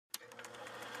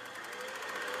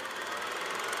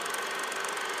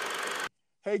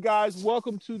Hey guys,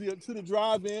 welcome to the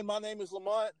drive-in. My name is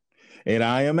Lamont, And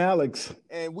I am Alex.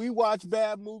 and we watch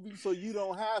bad movies so you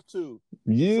don't have to. So,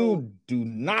 You do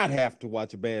not have to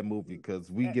watch a bad movie because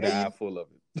we get an eye full of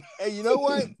it. and you know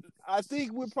what? I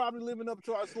think we're probably living up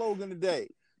to our slogan today.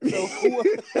 So,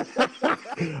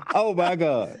 Oh my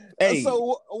God. Hey,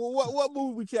 what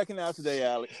movie we checking out today,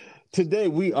 Alex? today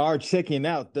we are checking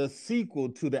out the sequel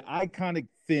to the iconic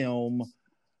film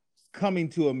Coming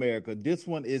to America. This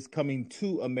one is Coming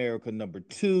to America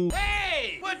 #2.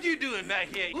 Hey! What you doing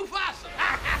back here? Mufasa!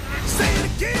 Say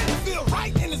it again, feel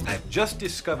right in his... I've just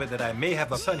discovered that I may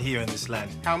have a son here in this land.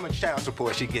 How much child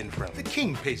support is she getting from? The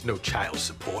king pays no child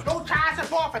support. No child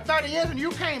support for 30 years and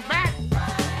you came back?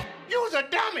 You was a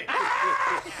dummy!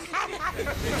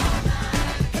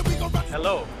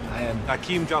 Hello, I am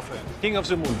Hakim Jaffer, king of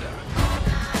Zamunda.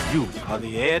 You are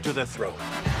the heir to the throne.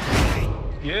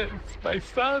 Yes, my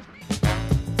father.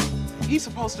 He's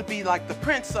supposed to be like the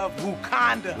prince of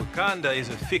Wakanda. Wakanda is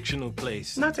a fictional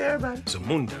place. Not to everybody.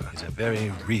 Zamunda is a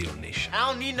very real nation.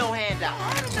 I don't need no handout.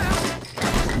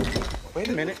 Wait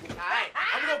a minute. All right,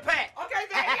 I'm gonna pack. Okay,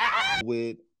 baby.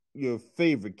 With your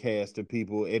favorite cast of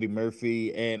people, Eddie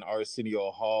Murphy and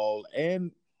Arsenio Hall,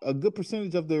 and a good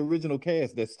percentage of the original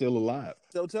cast that's still alive.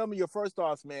 So tell me your first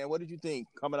thoughts, man. What did you think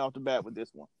coming off the bat with this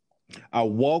one? I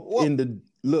walked Whoa. in the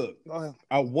look. Go ahead.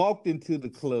 I walked into the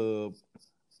club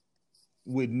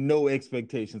with no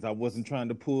expectations. I wasn't trying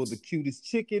to pull the cutest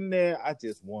chick in there. I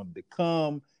just wanted to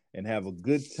come and have a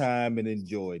good time and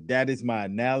enjoy. That is my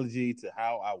analogy to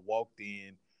how I walked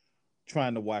in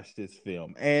trying to watch this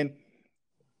film. And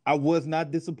I was not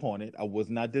disappointed. I was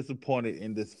not disappointed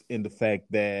in the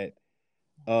fact that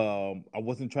I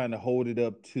wasn't trying to hold it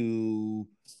up to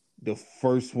the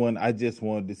first one. I just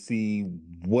wanted to see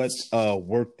what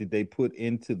work did they put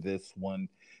into this one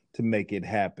to make it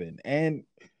happen. And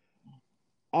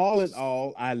all in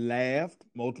all, I laughed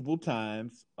multiple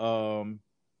times.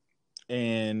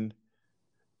 And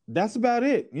that's about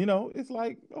it. You know, it's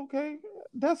like, okay,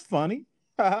 that's funny.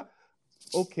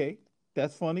 Okay,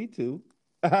 that's funny too.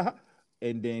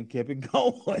 And then kept it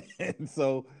going. And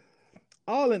so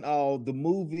all in all, the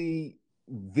movie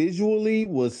visually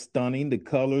was stunning. The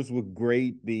colors were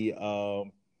great. The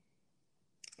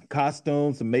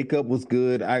costumes, the makeup was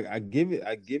good. I give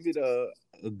it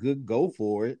a good go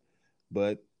for it,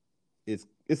 but it's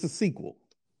a sequel.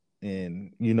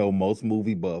 And you know, most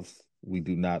movie buffs, we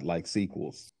do not like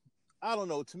sequels. I don't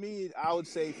know. To me, I would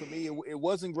say for me, it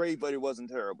wasn't great, but it wasn't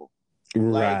terrible.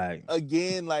 Right.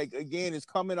 Again, it's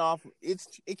coming off. It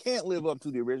can't live up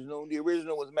to the original. The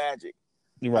original was magic.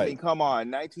 Right. I mean, come on,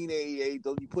 1988.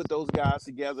 You put those guys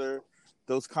together,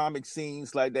 those comic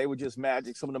scenes, like they were just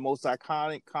magic. Some of the most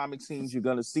iconic comic scenes you're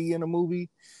gonna see in a movie,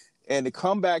 and to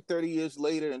come back 30 years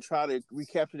later and try to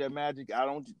recapture that magic, I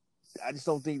just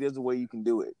don't think there's a way you can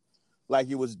do it. Like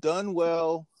it was done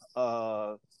well.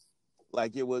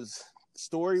 Like it was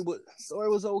story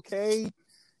was okay.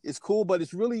 It's cool, but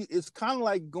it's kind of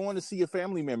like going to see a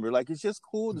family member. Like it's just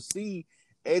cool to see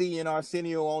Eddie and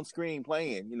Arsenio on screen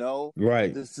playing, you know?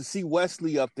 Right. To see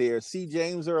Wesley up there, see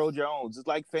James Earl Jones. It's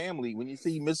like family. When you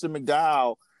see Mr.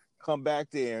 McDowell come back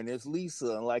there and there's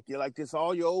Lisa, and like you're like this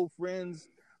all your old friends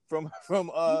from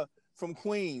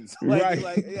Queens. Right.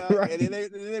 Right. And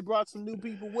then they brought some new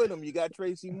people with them. You got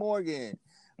Tracy Morgan.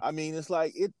 I mean, it's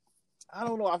like I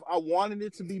don't know. I wanted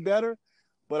it to be better,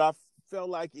 but I felt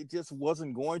like it just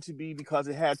wasn't going to be because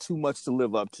it had too much to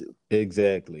live up to.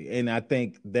 Exactly. And I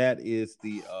think that is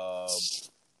the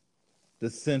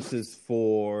census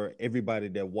for everybody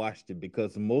that watched it,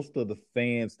 because most of the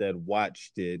fans that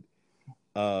watched it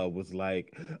was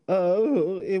like,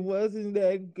 oh, it wasn't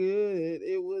that good.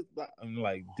 It was I'm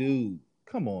like, dude,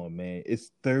 come on, man.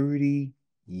 It's 30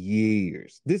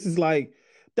 years. This is like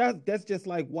that's just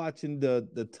like watching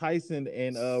the Tyson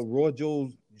and Roy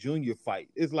Jones Jr. fight.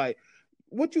 It's like,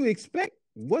 what you expect?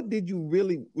 What did you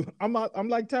really? I'm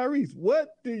like Tyrese. What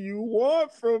do you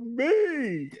want from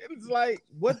me? It's like,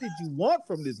 what did you want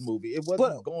from this movie? It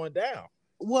wasn't going down.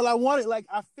 Well,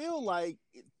 I feel like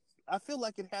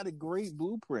it had a great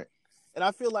blueprint, and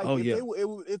I feel like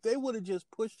if they would have just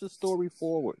pushed the story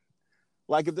forward,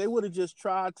 like if they would have just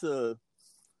tried to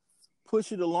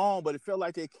push it along, but it felt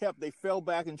like they fell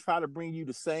back and tried to bring you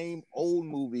the same old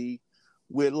movie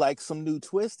with like some new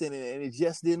twist in it, and it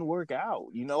just didn't work out.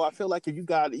 You know, I feel like if you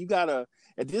gotta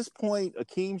at this point,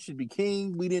 Akeem should be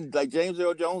king. We didn't like James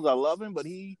Earl Jones. I love him, but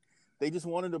they just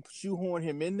wanted to shoehorn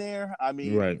him in there. I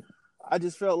mean, right. I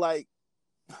just felt like,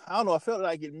 I don't know. I felt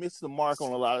like it missed the mark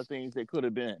on a lot of things that could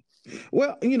have been.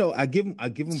 Well, you know, I give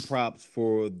them props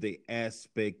for the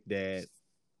aspect that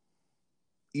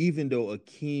even though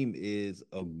Akeem is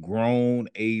a grown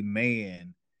a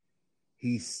man,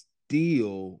 he's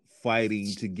still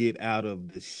fighting to get out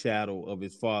of the shadow of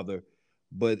his father,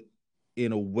 but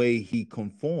in a way he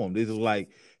conformed. It's like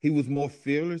he was more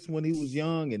fearless when he was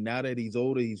young, and now that he's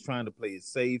older, he's trying to play it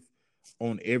safe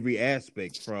on every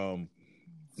aspect, from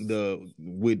the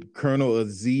with Colonel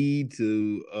Azid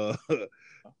to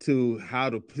how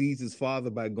to please his father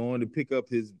by going to pick up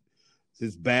his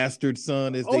bastard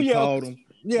son, as they called him.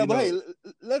 Yeah, but hey,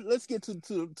 let's get to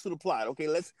the plot. Okay,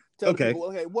 let's tell the people.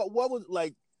 Okay, what was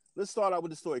like? Let's start out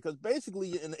with the story, because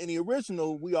basically in the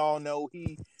original, we all know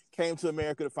he came to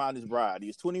America to find his bride. He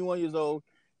was 21 years old,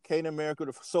 came to America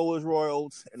to sow his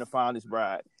royals and to find his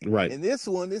bride. Right. In this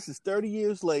one, this is 30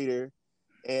 years later,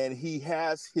 and he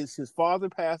has his father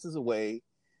passes away,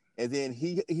 and then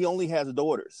he only has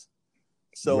daughters.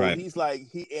 So he's like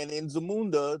and in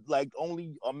Zamunda, like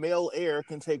only a male heir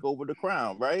can take over the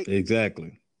crown, right?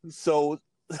 Exactly. So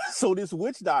this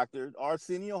witch doctor,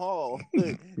 Arsenio Hall,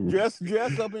 dressed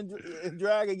up in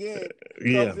drag again,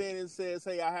 comes in and says,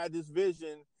 "Hey, I had this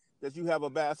vision that you have a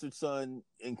bastard son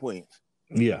in Queens."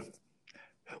 Yeah.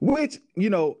 Which,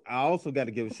 I also got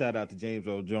to give a shout out to James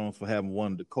Earl Jones for having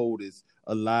one of the coldest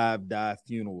alive die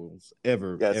funerals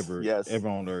ever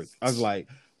on earth. I was like,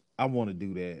 I want to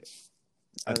do that.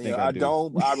 I think I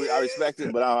do. I respect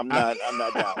it, but I'm not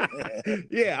down.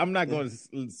 Yeah, I'm not going to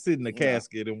sit in a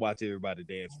casket and watch everybody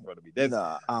dance in front of me. That's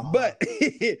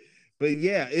but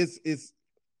yeah, it's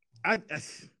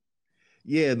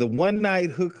the one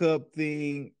night hookup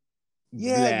thing.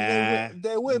 Yeah,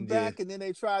 they went back and then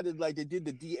they tried to they did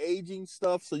the de-aging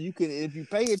stuff, so you can, if you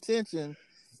pay attention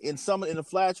in the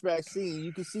flashback scene,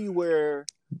 you can see where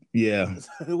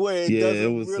it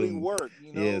doesn't really work.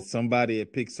 Yeah, somebody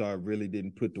at Pixar really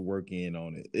didn't put the work in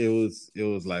on it. It was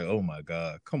like, oh my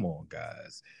God, come on,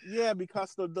 guys. Yeah,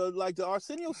 because the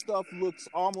Arsenio stuff looks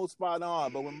almost spot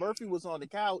on, but when Murphy was on the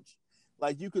couch,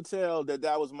 you could tell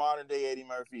that was modern day Eddie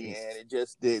Murphy, and it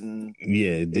just didn't.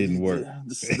 Yeah, it didn't work.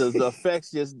 The effects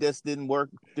just didn't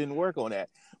work on that.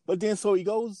 But then so he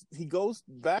goes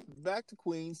back to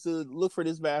Queens to look for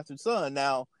this bastard son.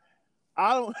 Now,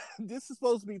 this is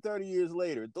supposed to be 30 years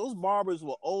later. Those barbers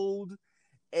were old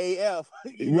AF,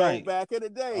 back in the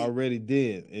day. Already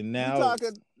did, and now you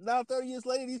talking now 30 years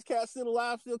later, these cats still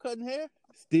alive, still cutting hair.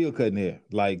 Still cutting hair.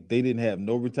 Like they didn't have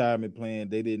no retirement plan.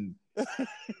 They didn't.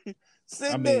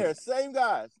 There, same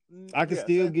guys. I can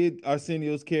still get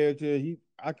Arsenio's character.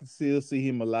 I can still see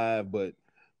him alive, but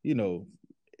it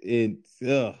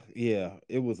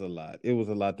was a lot. It was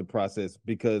a lot to process,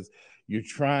 because you're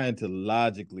trying to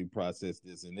logically process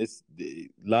this, and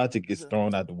logic is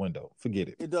thrown out the window. Forget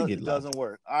it. It doesn't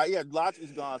work. Logic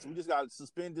is gone. So we just got to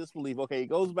suspend disbelief. Okay, he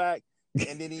goes back.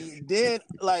 And then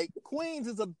Queens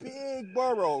is a big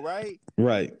borough, right?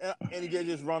 Right. And he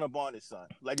just run up on his son.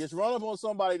 Just run up on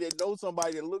somebody that knows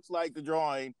somebody that looks like the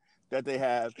drawing that they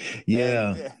have.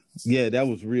 Yeah. That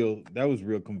was real. That was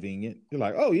real convenient. You're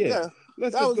like, oh yeah.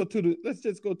 Let's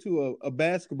just go to a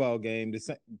basketball game.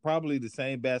 Probably the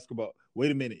same basketball. Wait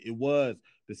a minute. It was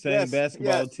the same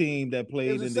basketball team that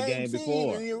played in the game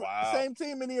before. Same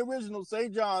team in the original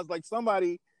St. John's.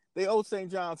 They owe St.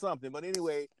 John something. But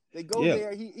anyway, they go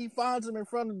there. He finds him in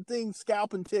front of the thing,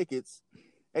 scalping tickets,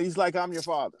 and he's like, "I'm your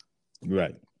father."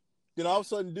 Right. Then all of a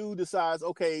sudden, dude decides,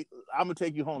 "Okay, I'm gonna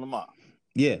take you home to mom."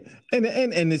 Yeah,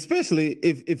 and especially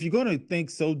if you're gonna think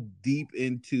so deep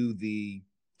into the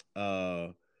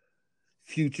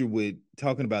future with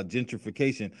talking about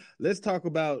gentrification, let's talk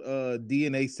about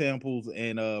DNA samples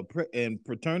and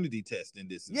paternity testing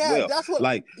this as well. That's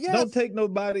what. Don't take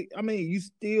nobody. I mean, you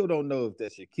still don't know if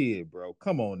that's your kid, bro.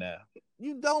 Come on now.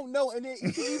 You don't know, and then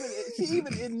she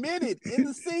even admitted in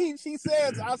the scene. She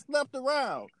says, "I slept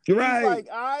around." Right.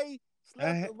 I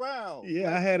slept around.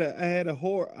 Yeah, I had a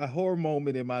horror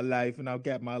moment in my life, and I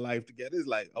got my life together. It's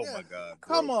like, oh my God,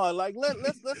 bro. Come on, let's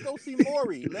go see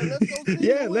Maury. Let's go see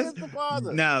who is the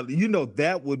father. Now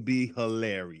that would be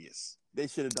hilarious. They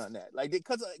should have done that,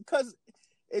 because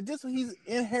he's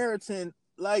inheriting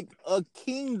a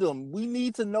kingdom. We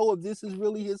need to know if this is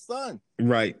really his son,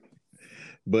 right?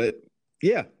 But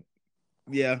yeah.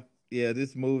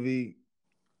 This movie,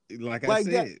 like I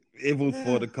said, it was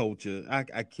for the culture.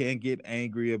 I can't get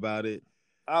angry about it.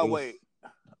 Wait,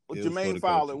 Jermaine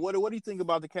Fowler. What do you think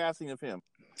about the casting of him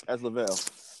as Lavelle?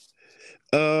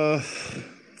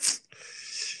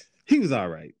 He was all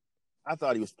right. I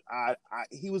thought he was.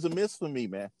 He was a miss for me,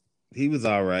 man. He was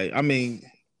all right. I mean,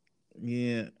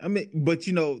 but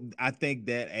I think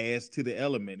that adds to the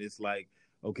element. It's like,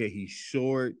 okay, he's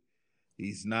short.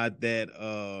 He's not that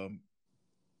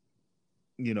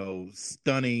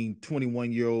stunning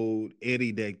 21-year-old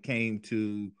Eddie that came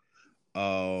to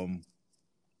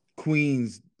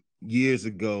Queens years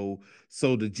ago.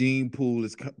 So the gene pool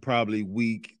is probably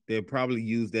weak. They'll probably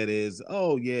use that as,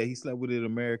 oh yeah, he slept with an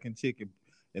American chick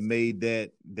and made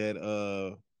that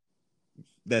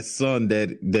son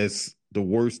that's the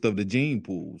worst of the gene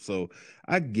pool. So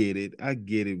I get it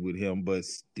with him, but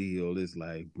still, it's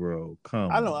like, bro,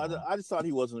 come I don't know. on. I just thought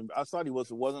he wasn't. I thought he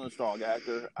wasn't a strong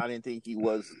actor. I didn't think he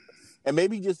was, and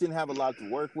maybe he just didn't have a lot to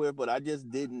work with. But I just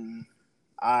didn't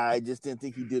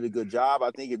think he did a good job.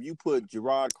 I think if you put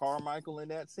Gerard Carmichael in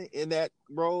that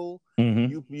role,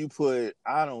 you put,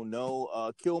 I don't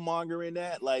know, Killmonger in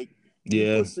that. Like,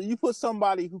 you put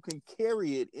somebody who can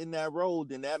carry it in that role,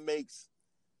 then that makes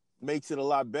it a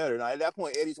lot better. Now at that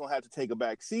point, Eddie's gonna have to take a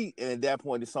back seat, and at that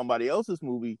point, it's somebody else's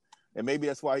movie, and maybe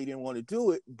that's why he didn't want to do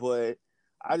it. But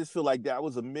I just feel like that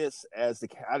was a miss. I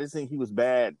just think he was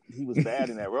bad. He was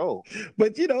bad in that role.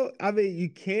 But I mean, you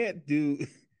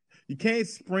can't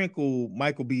sprinkle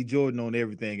Michael B. Jordan on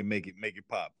everything and make it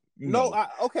pop.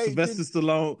 Sylvester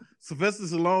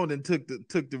Stallone and took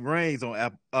the reins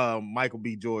on Michael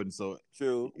B. Jordan. So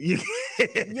true. You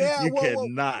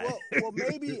cannot. Well,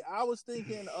 maybe I was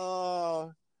thinking,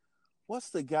 what's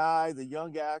the guy, the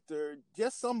young actor,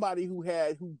 just somebody who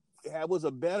was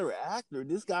a better actor.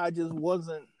 This guy just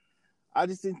wasn't. I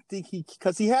just didn't think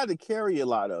because he had to carry a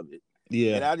lot of it.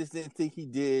 Yeah, and I just didn't think he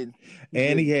did.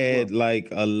 He had like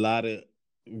a lot of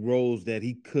roles that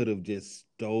he could have just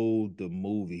stole the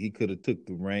movie. He could have took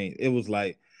the reins. It was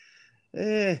like,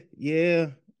 yeah,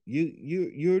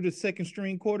 you're the second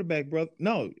string quarterback, brother.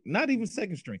 No, not even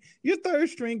second string. You're third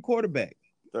string quarterback.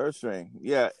 Third string,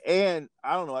 yeah. And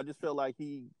I don't know. I just felt like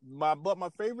my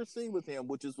favorite scene with him,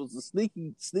 which was the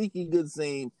sneaky good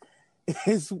scene,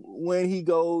 is when he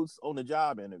goes on the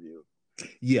job interview.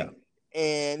 Yeah.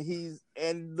 And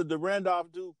the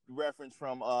Randolph Duke reference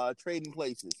from Trading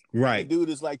Places. Right. The dude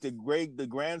is like the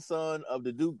grandson of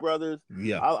the Duke brothers.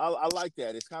 Yeah. I like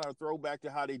that. It's kind of a throwback to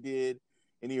how they did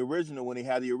in the original, when they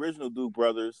had the original Duke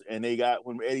brothers, and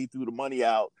when Eddie threw the money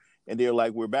out, and they're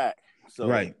like, "We're back." So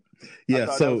right.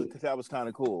 Yeah. So that was kind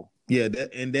of cool. Yeah.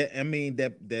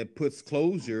 That puts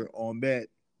closure on that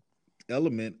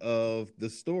element of the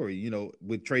story.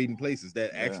 With Trading Places,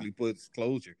 that actually puts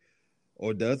closure.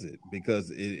 Or does it?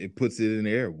 Because it puts it in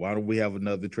the air. Why don't we have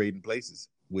another Trading Places?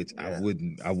 Which I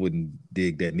wouldn't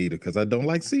dig that neither, because I don't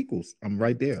like sequels. I'm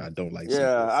right there. I don't like sequels.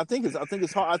 I think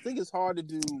it's hard. I think it's hard to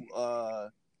do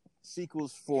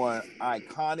sequels for an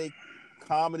iconic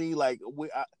comedy. Like,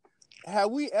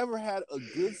 have we ever had a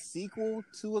good sequel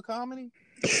to a comedy?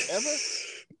 Ever?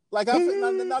 Like,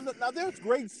 now there's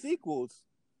great sequels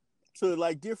to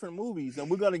like different movies, and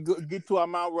we're gonna get to our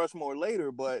Mount Rushmore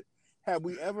later, but have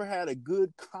we ever had a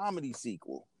good comedy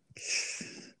sequel?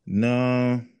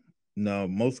 No.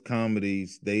 Most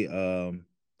comedies, they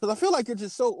because I feel like they're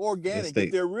just so organic.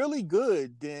 If they're really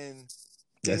good, then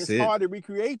it's hard to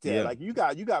recreate that. Yeah. Like you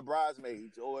got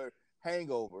Bridesmaids or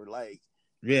Hangover. Like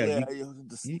you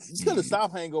could have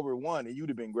stopped Hangover 1 and you'd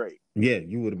have been great. Yeah,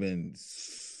 you would have been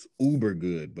uber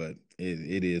good, but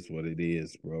it is what it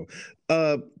is, bro.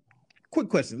 Quick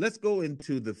question. Let's go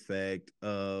into the fact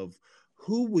of,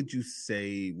 who would you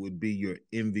say would be your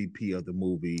MVP of the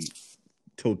movie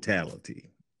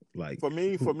totality? Like, for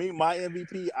me, my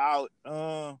MVP I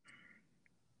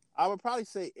would probably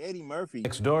say Eddie Murphy.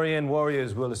 Ex-Dorian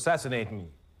warriors will assassinate me.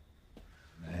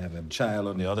 I have a child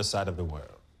on the other side of the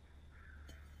world.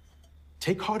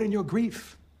 Take heart in your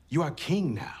grief. You are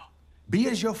king now. Be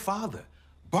as your father.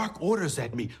 Bark orders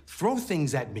at me. Throw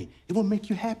things at me. It will make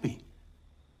you happy.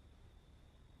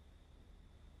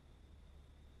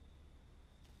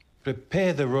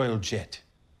 Prepare the royal jet.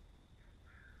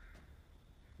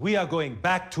 We are going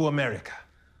back to America.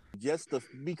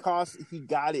 Because he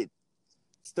got it.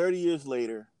 It's 30 years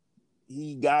later.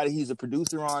 He got it. He's a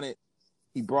producer on it.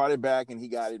 He brought it back and he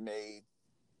got it made.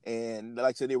 And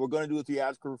like I said, they were going to do a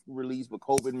theatrical release, but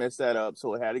COVID messed that up.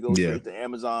 So it had to go straight to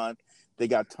Amazon. They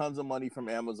got tons of money from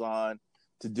Amazon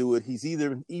to do it. He's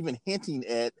even hinting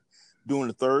at doing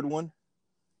the third one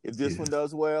if this one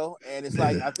does well. And it's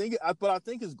like, I think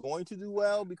it's going to do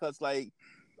well, because like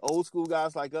old school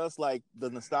guys like us, like the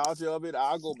nostalgia of it,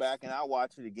 I'll go back and I'll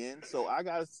watch it again. So I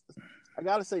gotta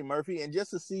say Murphy. And just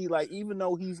to see, like, even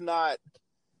though he's not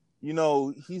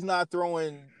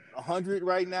throwing 100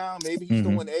 right now, maybe he's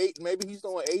throwing 8, maybe he's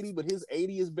throwing 80, but his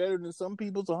 80 is better than some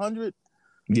people's 100.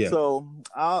 Yeah. So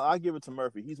I'll give it to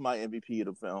Murphy. He's my MVP of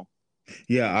the film.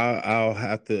 Yeah, I'll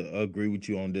have to agree with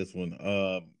you on this one.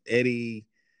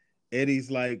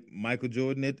 Eddie's like Michael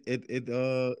Jordan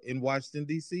in Washington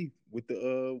D.C. with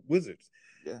the Wizards.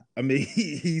 Yeah. I mean,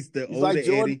 he's the He's older like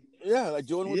Jordan. Eddie. Yeah, like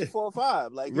Jordan with the 4 or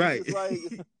 5. Like, right. he's just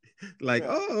like, like, yeah.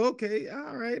 oh, okay,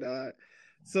 all right.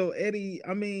 So Eddie,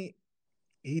 I mean,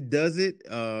 he does it.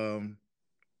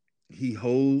 He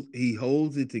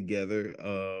holds it together.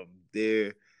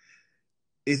 Eddie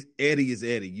is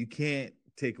Eddie. You can't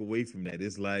take away from that.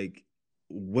 It's like,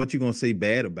 what you gonna say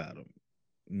bad about him?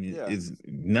 Yeah. Is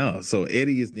no. So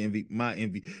Eddie is the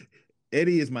MVP.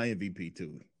 Eddie is my MVP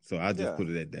too. So I just put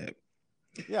it at that.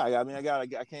 Yeah, I mean,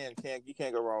 you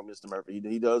can't go wrong, Mr. Murphy.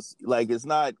 He does, like, it's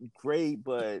not great,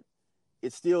 but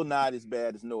it's still not as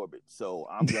bad as Norbit. So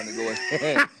I'm gonna go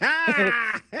ahead.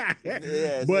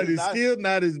 But it's still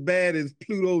not as bad as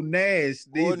Pluto Nash,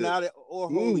 or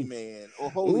Holy Man, or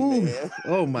Holy Man.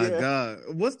 Oh my God!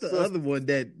 What's the other one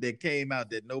that came out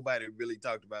that nobody really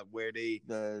talked about, where they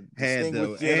had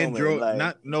the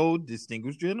android?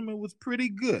 Distinguished Gentleman was pretty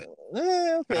good.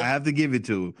 Okay. I have to give it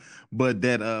to him. But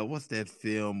that what's that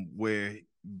film where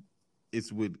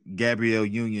it's with Gabrielle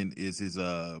Union is his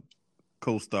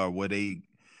co-star, where they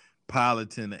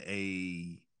piloting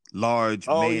a large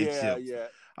manship. Yeah.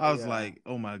 I was like,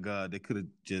 oh my God, they could have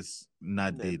just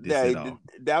not did this at all.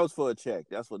 That was for a check.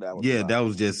 That's what that was. Yeah, that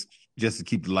was just to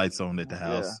keep the lights on at the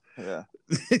house. Yeah.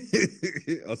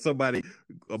 Or somebody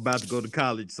about to go to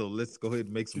college, so let's go ahead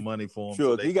and make some money for him.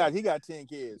 Sure, so he got 10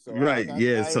 kids. So right,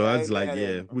 so I was like,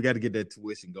 we got to get that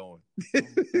tuition going.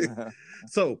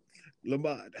 So,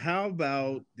 Lamont, how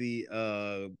about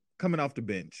the coming off the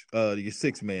bench, your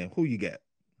 6 man? Who you got?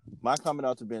 My coming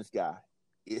off the bench guy.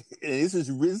 This is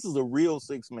a real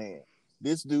 6 man.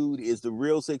 This dude is the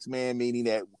real 6 man, meaning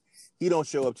that he don't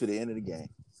show up to the end of the game.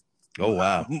 Oh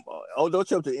wow! Don't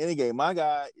show up to the end of the game. My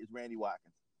guy is Randy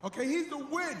Watkins. Okay, he's the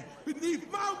win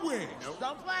beneath my win.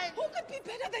 Don't play. Who could be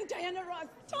better than Diana Ross?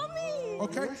 Tell me.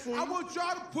 Okay, I want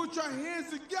y'all to put your hands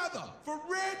together for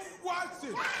Randy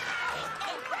Watson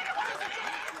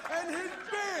and his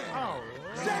band,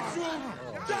 Sexual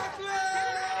Chocolate.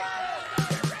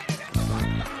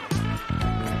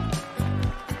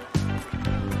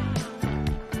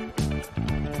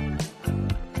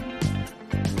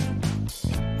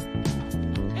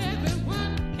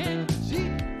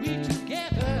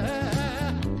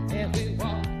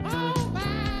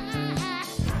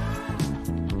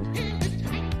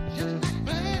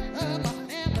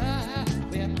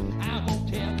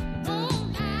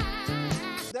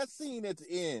 That scene at the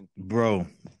end, bro,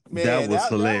 man, that was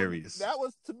hilarious. That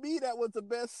was, to me, that was the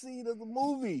best scene of the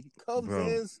movie. Comes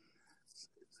in,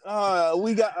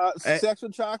 we got Sexual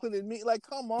Chocolate and me. Like,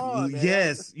 come on, man.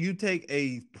 Yes, you take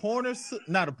a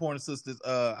not a Pointer Sisters.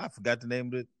 I forgot the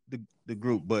name of the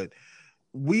group, but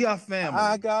We Are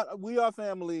Family. We Are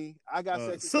Family. I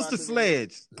got Sister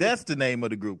Sledge. That's the name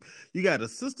of the group. You got a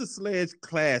Sister Sledge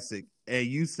classic, and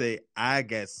you say, I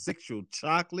got Sexual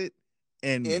Chocolate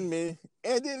and me.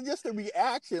 And then just the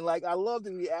reaction, like, I love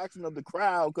the reaction of the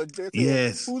crowd, because they're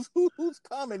saying, who's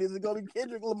coming? Is it going to be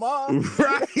Kendrick Lamar?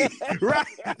 Right.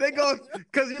 They go,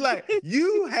 because you're like,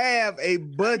 you have a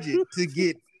budget to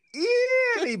get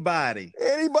anybody.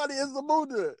 Anybody in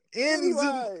Zamunda.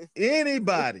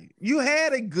 Anybody. You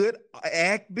had a good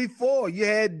act before. You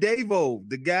had Davo,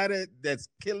 the guy that's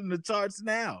killing the charts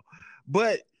now.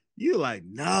 But you're like,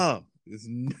 no, it's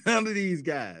none of these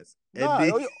guys.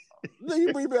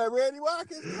 You bring back Randy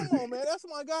Watkins. Come on, man. That's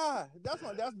my guy. That's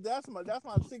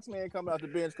my 6 man coming out the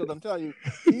bench, because I'm telling you,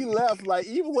 he left, like,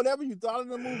 even whatever you thought of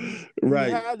the movie, right,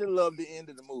 you had to love the end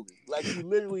of the movie. Like, you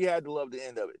literally had to love the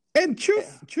end of it. And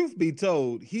truth be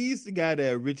told, he's the guy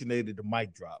that originated the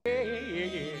mic drop.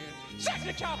 Yeah.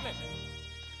 Sexy chocolate.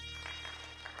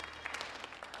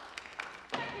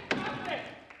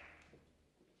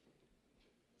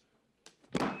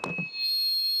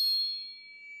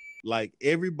 Like,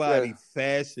 everybody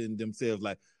fashioned themselves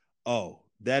like, oh,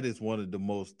 that is one of the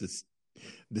most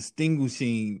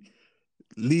distinguishing,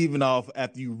 leaving off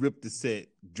after you rip the set,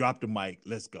 drop the mic,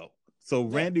 let's go. So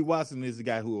Randy Watson is the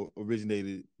guy who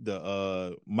originated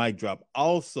the mic drop.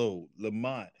 Also,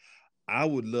 Lamont, I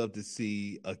would love to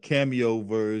see a cameo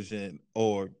version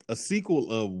or a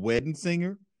sequel of Wedding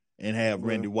Singer and have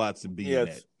Randy Watson be in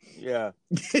that. Yeah.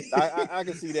 I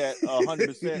can see that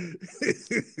 100%.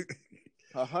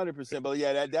 100%, but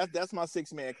yeah, that's my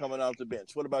 6 man coming off the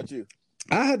bench. What about you?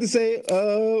 I had to say,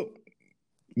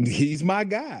 he's my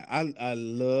guy. I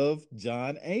love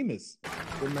John Amos.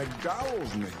 The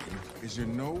McDonald's menu is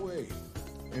in no way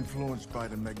influenced by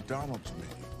the McDonald's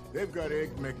menu. They've got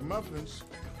Egg McMuffins.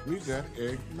 We've got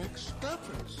Egg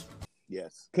McStuffins.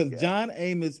 Yes, because John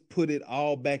Amos put it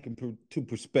all back into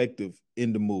perspective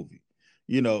in the movie.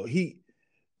 You know,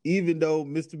 even though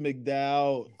Mr.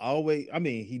 McDowell always, I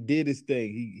mean, he did his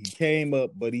thing. He came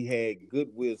up, but he had good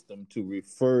wisdom to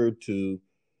refer to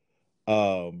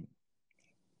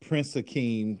Prince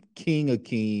Akeem, King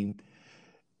Akeem,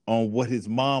 on what his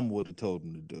mom would have told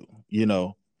him to do, you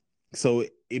know. So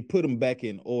it put him back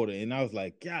in order. And I was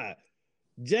like, God,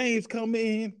 James come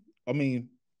in. I mean,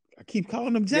 I keep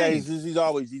calling him James. Yeah, he's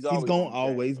always gonna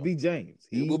always be James.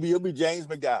 He'll be James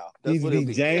McDowell. That's what he'll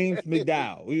be. James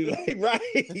McDowell. Right?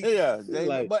 Yeah.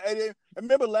 Like, but and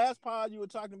remember last pod you were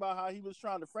talking about how he was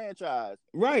trying to franchise.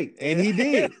 Right, and he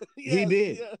did. Yes, he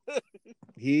did. Yeah.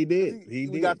 He did. He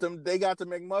did. Got them. They got the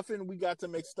McMuffin. We got the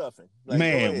McStuffing. Like,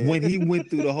 man, when he went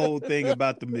through the whole thing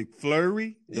about the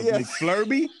McFlurry,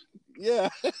 McFlurby. Yeah,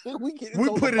 we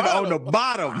put it on the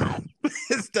bottom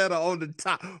instead of on the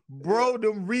top. Bro,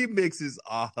 them remixes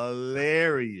are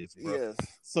hilarious, bro. Yes.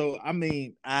 So, I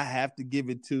mean, I have to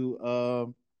give it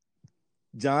to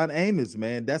John Amos,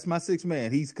 man. That's my sixth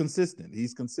man. He's consistent.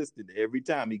 He's consistent every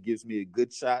time. He gives me a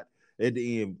good shot at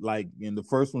the end. Like in the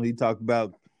first one, he talked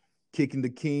about kicking the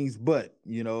King's butt,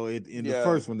 you know, in the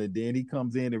first one. And then he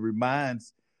comes in and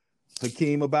reminds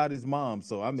Hakeem about his mom.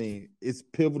 So I mean, it's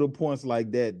pivotal points like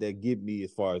that get me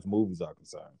as far as movies are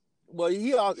concerned. Well,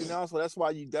 and also that's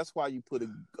why you put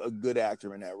a good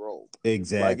actor in that role.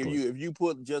 Exactly. Like if you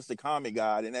put just a comic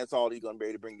guy, then that's all he's gonna be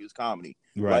able to bring you is comedy.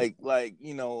 Right. Like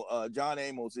John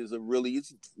Amos is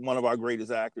he's one of our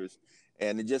greatest actors,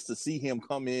 and just to see him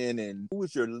come in and who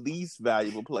is your least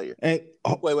valuable player? And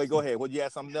wait, go ahead. Would you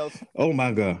ask something else? Oh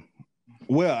my God.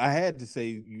 Well, I had to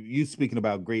say, you speaking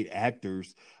about great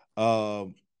actors.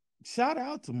 Shout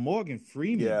out to Morgan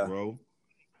Freeman, bro.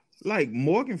 Like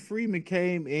Morgan Freeman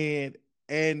came in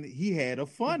and he had a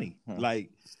funny, like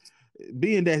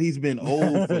being that he's been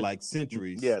old for like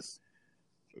centuries. Yes.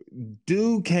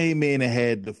 Dude came in and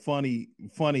had the funny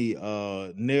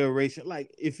narration.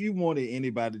 Like if you wanted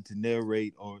anybody to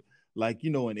narrate, or like, you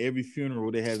know, in every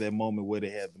funeral they have that moment where they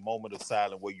have the moment of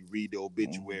silence where you read the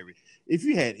obituary. If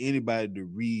you had anybody to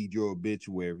read your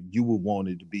obituary, you would want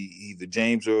it to be either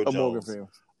James Earl Jones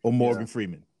or Morgan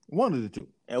Freeman. One of the two.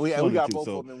 And we got both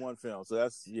of them in one film. So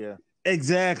that's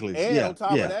exactly. And on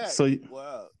top of that, so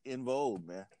In Vogue,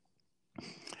 man.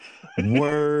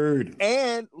 Word.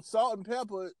 And Salt and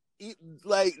Pepper,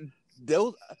 like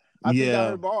those. I think I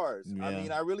heard bars. Yeah. I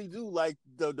mean, I really do. Like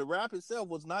the rap itself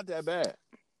was not that bad.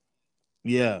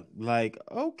 Yeah, like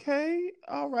okay,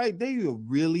 all right. They are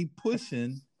really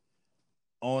pushing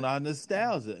on our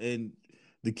nostalgia, and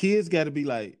the kids got to be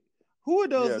like, "Who are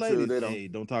those ladies?" Hey,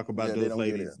 don't talk about those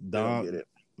ladies. Dawn,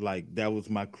 like that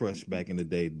was my crush back in the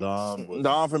day. Dawn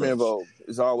from En Vogue.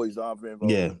 It's always Dawn from En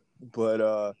Vogue. Yeah,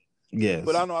 but yes.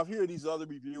 But I know I've heard these other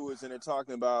reviewers and they're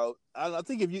talking about. I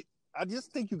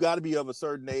just think you got to be of a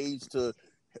certain age to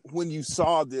when you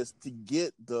saw this to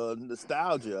get the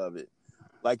nostalgia of it.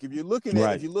 Like if you're looking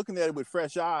at it with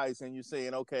fresh eyes and you're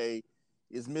saying, okay,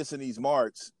 it's missing these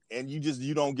marks, and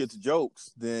you don't get the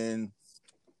jokes, then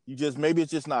maybe it's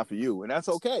just not for you, and that's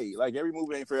okay. Like every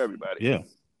movie ain't for everybody. Yeah,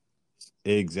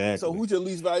 exactly. So who's your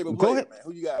least valuable player, man?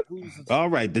 Who you got? All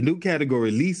right, the new category,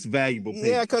 least valuable.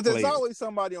 Yeah, because there's always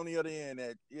somebody on the other end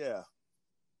that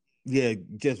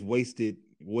just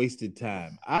wasted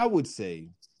time. I would say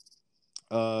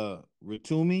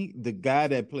Ratoumi, the guy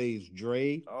that plays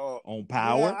Dre on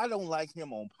Power. Yeah, I don't like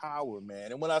him on Power,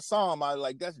 man. And when I saw him, I was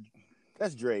like,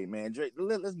 that's Dre, man. Dre,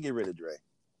 let's get rid of Dre.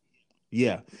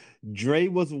 Yeah, Dre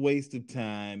was a waste of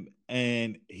time,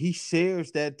 and he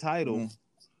shares that title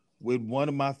with one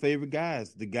of my favorite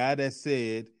guys, the guy that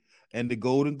said, and the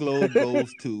Golden Globe goes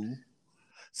to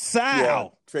Sal. Yeah,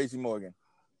 Tracy Morgan.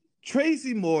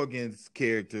 Tracy Morgan's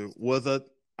character was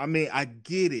I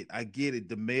get it.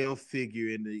 The male figure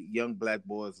in the young black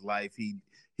boy's life, he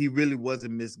really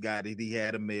wasn't misguided. He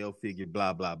had a male figure,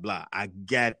 blah, blah, blah. I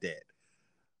got that.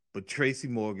 But Tracy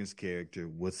Morgan's character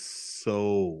was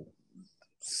so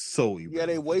irrelevant. Yeah,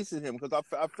 they wasted him because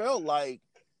I felt like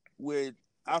with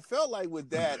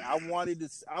that, I wanted,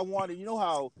 you know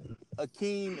how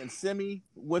Akeem and Simi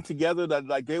went together, that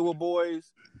like they were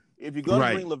boys. If you're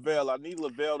gonna bring Lavelle, I need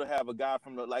Lavelle to have a guy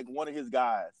from one of his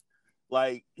guys.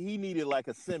 Like he needed like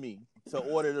a Simi to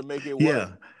order to make it work. Yeah,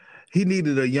 he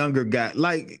needed a younger guy.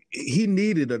 Like he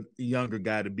needed a younger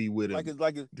guy to be with him,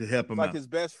 to help him out. His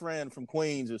best friend from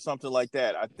Queens or something like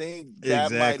that. I think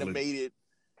that might have made it,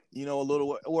 a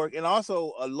little work. And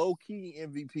also a low key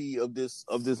MVP of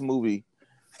this movie.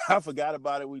 I forgot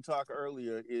about it. We talked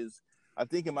earlier. I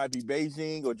think it might be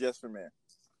Beijing or Just for Men.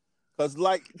 Cause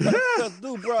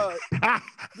dude, bro,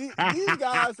 these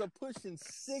guys are pushing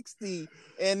 60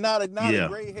 and not a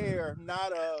gray hair,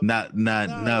 not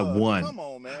one. Come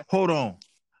on, man. Hold on.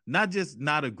 not just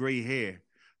not a gray hair.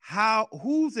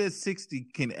 Who's at 60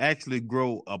 can actually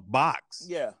grow a box?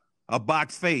 Yeah. A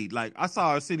box fade. Like I saw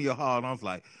Arsenio Hall and I was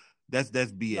like, that's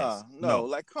BS. No,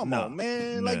 like come on,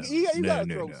 man. Like you gotta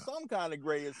throw no. some kind of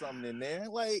gray or something in there.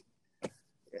 Like,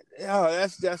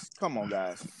 that's come on,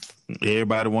 guys.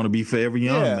 Everybody want to be forever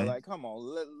young, man. Like come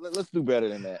on, let's do better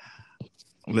than that.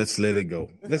 Let's let it go.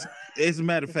 As a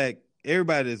matter of fact,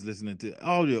 everybody that's listening to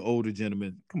all your older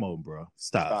gentlemen, come on, bro,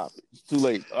 stop. It's too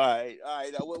late. All right.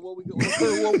 Now, what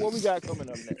we got coming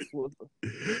up next?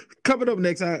 Coming up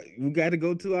next, we got to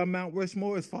go to our Mount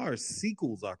Rushmore as far as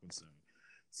sequels are concerned.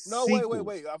 No,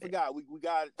 wait. I forgot. We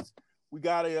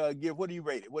got to give. What do you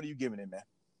rate it? What are you giving it, man?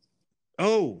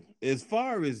 Oh, as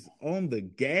far as on the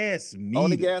gas meter. On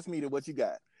the gas meter, what you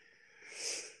got?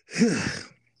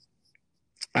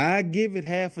 I give it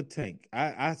half a tank.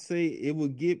 I say it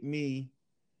would get me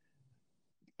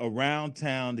around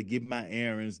town to get my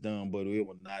errands done, but it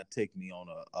will not take me on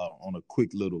a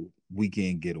quick little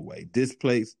weekend getaway. This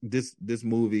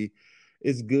movie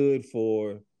is good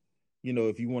for,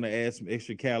 if you want to add some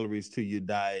extra calories to your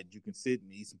diet, you can sit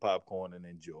and eat some popcorn and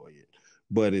enjoy it.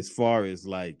 But as far as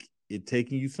like it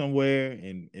taking you somewhere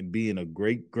and being a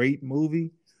great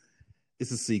movie,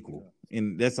 it's a sequel.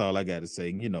 And that's all I got to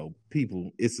say.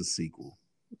 People, it's a sequel.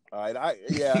 All right.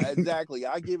 Exactly.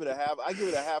 I give it a half. I give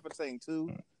it a half a tank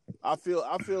too. I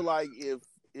feel like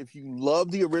if you love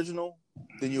the original,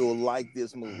 then you'll like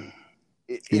this movie.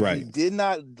 If you did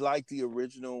not like the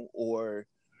original or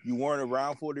you weren't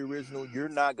around for the original, you're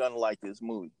not gonna like this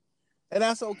movie, and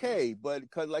that's okay. But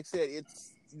because, like I said,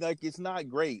 it's not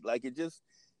great. Like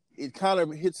it kind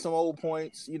of hits some old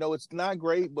points. It's not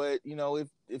great, but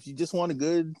if you just want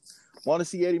to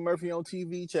see Eddie Murphy on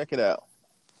TV, check it out.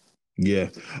 Yeah.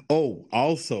 Oh,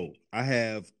 also, I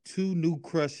have 2 new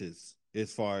crushes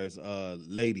as far as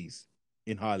ladies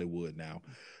in Hollywood now.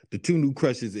 The 2 new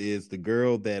crushes is the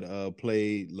girl that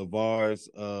played LeVar's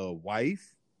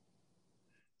wife.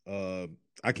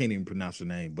 I can't even pronounce her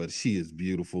name, but she is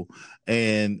beautiful.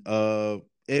 And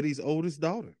Eddie's oldest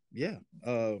daughter. Yeah.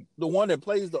 The one that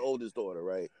plays the oldest daughter,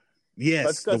 right?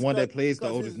 Yes, the one that plays the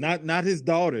oldest, not his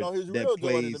daughter. No, his real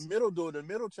daughter, the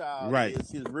middle child, right, is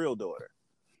his real daughter.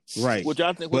 Right. Which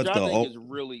I think is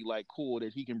really like cool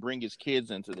that he can bring his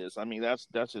kids into this. I mean, that's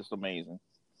just amazing.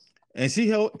 And she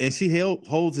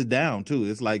holds it down too.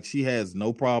 It's like she has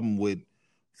no problem with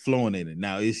flowing in it.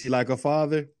 Now, is she like a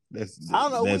father? I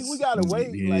don't know. We gotta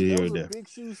wait. Like those are big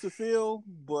shoes to fill,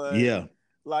 but yeah.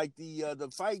 Like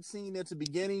the fight scene at the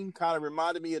beginning kind of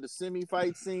reminded me of the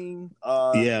semi-fight scene.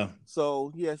 Yeah.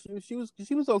 So yeah, she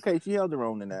was okay. She held her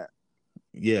own in that.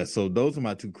 Yeah. So those are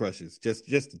my 2 crushes. Just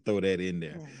to throw that in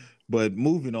there. But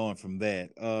moving on from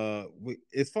that,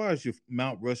 as far as your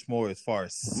Mount Rushmore, as far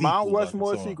as sequels Mount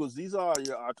Rushmore sequels, these are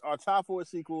our top 4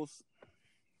 sequels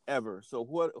ever. So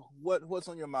what's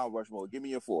on your Mount Rushmore? Give me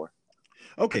your 4.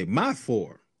 Okay, my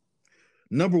 4.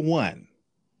 Number 1,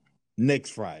 Next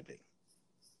Friday.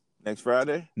 Next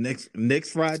Friday?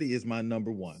 Next Friday is my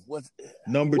number 1. What's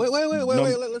number? Wait.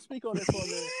 Let's speak on this for a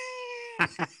minute.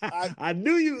 I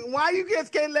knew you. Why you guys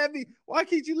can't let me? Why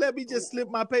can't you let me just slip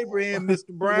my paper in, Mr.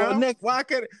 Brown?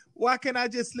 Why can't I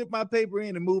just slip my paper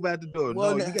in and move out the door?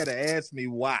 No, you got to ask me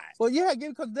why. Well, yeah,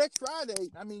 because next Friday,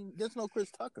 I mean, there's no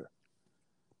Chris Tucker.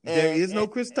 There is no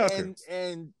Chris Tucker.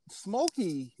 And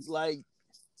Smokey,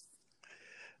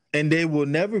 and there will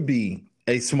never be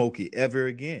a Smokey ever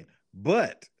again.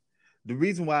 But the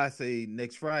reason why I say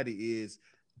next Friday is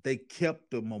they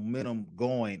kept the momentum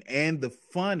going, and the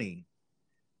funny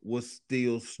was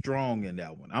still strong in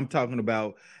that one. I'm talking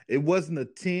about, it wasn't a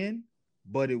 10,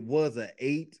 but it was a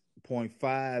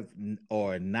 8.5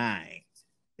 or a 9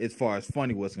 as far as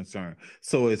funny was concerned.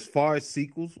 So as far as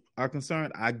sequels are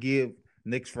concerned, I give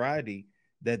Next Friday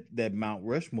that Mount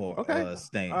Rushmore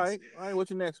stands. All right. What's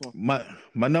your next one?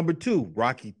 My number 2,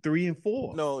 Rocky 3 and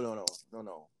 4. No.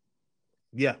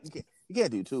 Yeah, you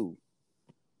can't do 2. You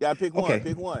gotta pick one.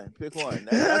 Pick one.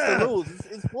 That's the rules.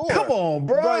 It's 4. Come on,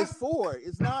 bro. But it's 4.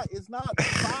 It's not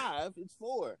 5. It's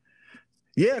 4.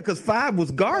 Yeah, because 5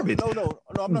 was garbage. No.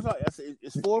 I'm not talking.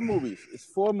 It's 4 movies. It's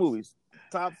 4 movies.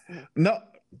 Top 4. No,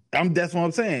 that's what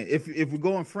I'm saying. If we're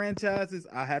going franchises,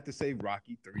 I have to say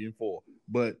Rocky 3 and 4.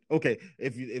 But okay,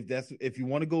 if you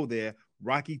want to go there,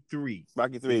 Rocky 3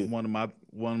 is one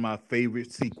of my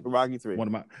favorite sequels. Rocky 3.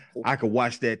 I could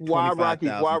watch that 25,000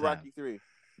 times. Why Rocky 3?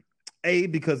 A,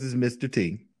 because it's Mr.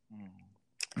 T.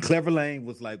 Clever Lane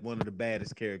was like one of the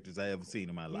baddest characters I ever seen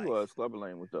in my life. He was. Clever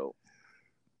Lane was dope.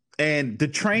 And the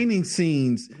training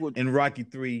scenes in Rocky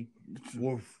 3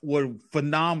 were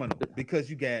phenomenal because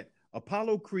you got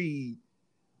Apollo Creed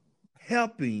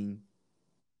helping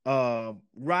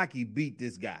Rocky beat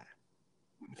this guy,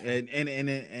 and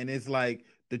it's like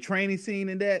the training scene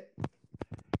in that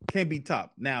can be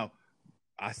top. Now,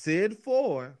 I said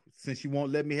 4 since you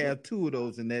won't let me have 2 of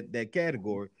those in that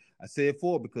category. I said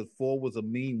 4 because 4 was a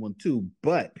mean one too.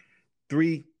 But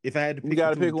 3, if I had to pick, you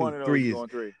got to pick 2, one of those. 3 You're is going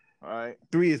 3. All right.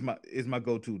 3 is my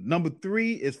go-to. Number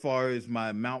 3, as far as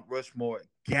my Mount Rushmore,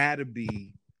 gotta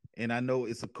be, and I know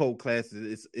it's a cult class.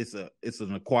 It's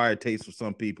an acquired taste for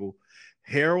some people.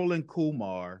 Harold and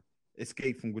Kumar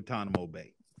Escape from Guantanamo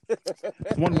Bay.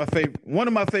 It's one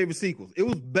of my favorite sequels. It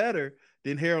was better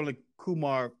than Harold and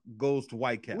Kumar Goes to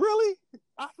White Castle. Really?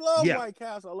 I love White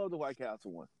Castle. I love the White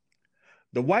Castle one.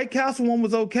 The White Castle one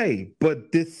was okay,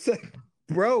 but the second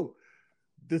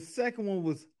one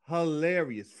was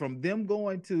hilarious. From them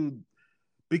going to,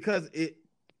 because it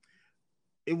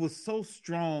was so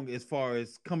strong as far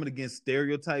as coming against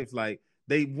stereotypes. Like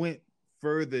they went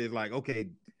further, like, okay,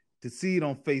 to see it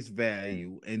on face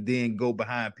value and then go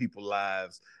behind people's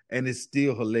lives, and it's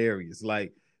still hilarious.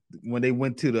 Like when they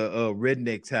went to the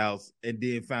redneck's house and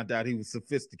then found out he was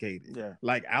sophisticated. Yeah.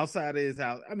 Like outside of his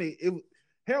house. I mean,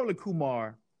 Harold and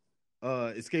Kumar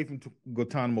Escape from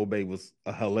Guantanamo Bay was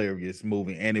a hilarious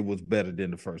movie, and it was better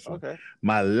than the first one. Okay.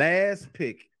 My last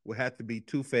pick would have to be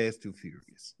Too Fast, Too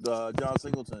Furious. John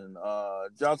Singleton.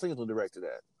 John Singleton directed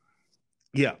that.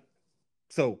 Yeah.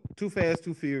 So Too Fast,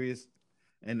 Too Furious,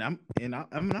 and I'm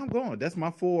going. That's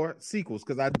my 4 sequels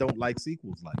because I don't like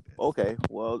sequels like that. Okay.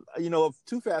 Well, if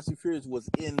Too Fast and Furious was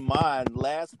in my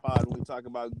last pod when we talk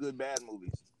about good bad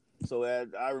movies. So I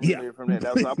remember it from there.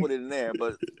 That's why I put it in there.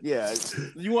 But yeah,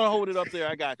 you want to hold it up there?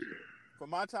 I got you. For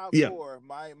my top 4,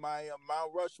 my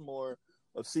Mount Rushmore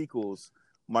of sequels,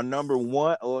 my number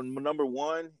one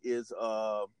is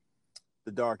The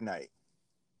Dark Knight.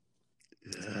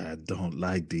 I don't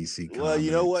like DC Comics. Well,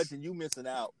 you know what? Then you missing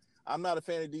out. I'm not a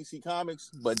fan of DC Comics,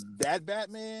 but that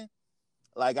Batman,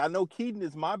 like I know Keaton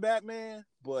is my Batman,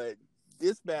 but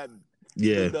this Batman,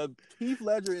 the Heath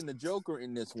Ledger and the Joker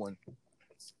in this one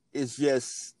is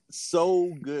just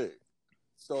so good.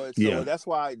 So that's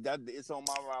why it's on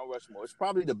my Mount Rushmore. It's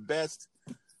probably the best.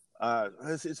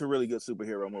 It's a really good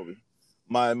superhero movie.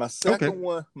 My second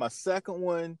one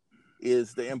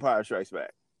is The Empire Strikes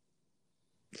Back.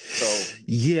 So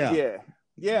to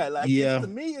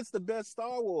me, it's the best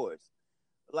Star Wars.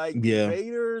 Like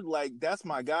Vader, like that's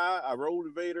my guy. I rolled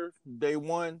with Vader day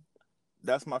one.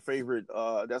 That's my favorite.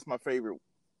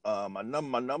 My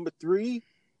number 3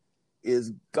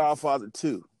 is Godfather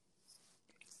 2.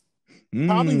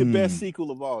 Probably the best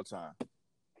sequel of all time.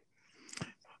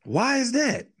 Why is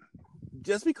that?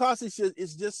 Just because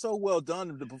it's just so well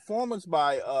done. The performance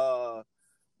by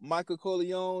Michael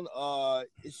Corleone, Al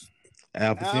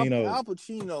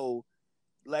Pacino,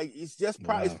 like it's just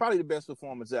it's probably the best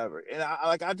performance ever. And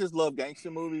I just love gangster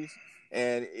movies,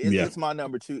 and it's my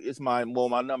number 2. It's my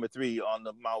number 3 on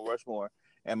the Mount Rushmore,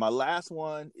 and my last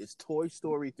one is Toy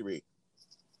Story 3.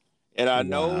 And I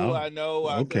know.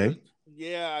 Okay.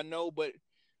 I know, but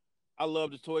I love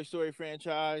the Toy Story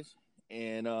franchise,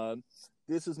 and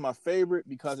this is my favorite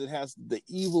because it has the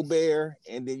evil bear,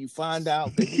 and then you find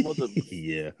out that he wasn't.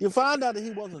 You find out that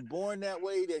he wasn't born that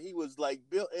way; that he was like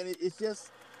built, and it's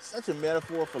just such a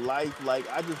metaphor for life. Like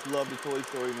I just love the Toy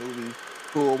Story movie.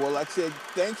 Cool. Well, like I said,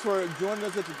 thanks for joining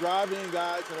us at the drive-in,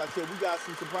 guys. And like I said, we got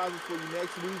some surprises for you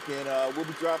next week, and we'll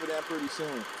be dropping that pretty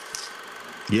soon.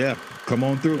 Yeah, come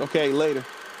on through. Okay, later.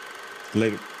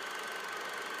 Later.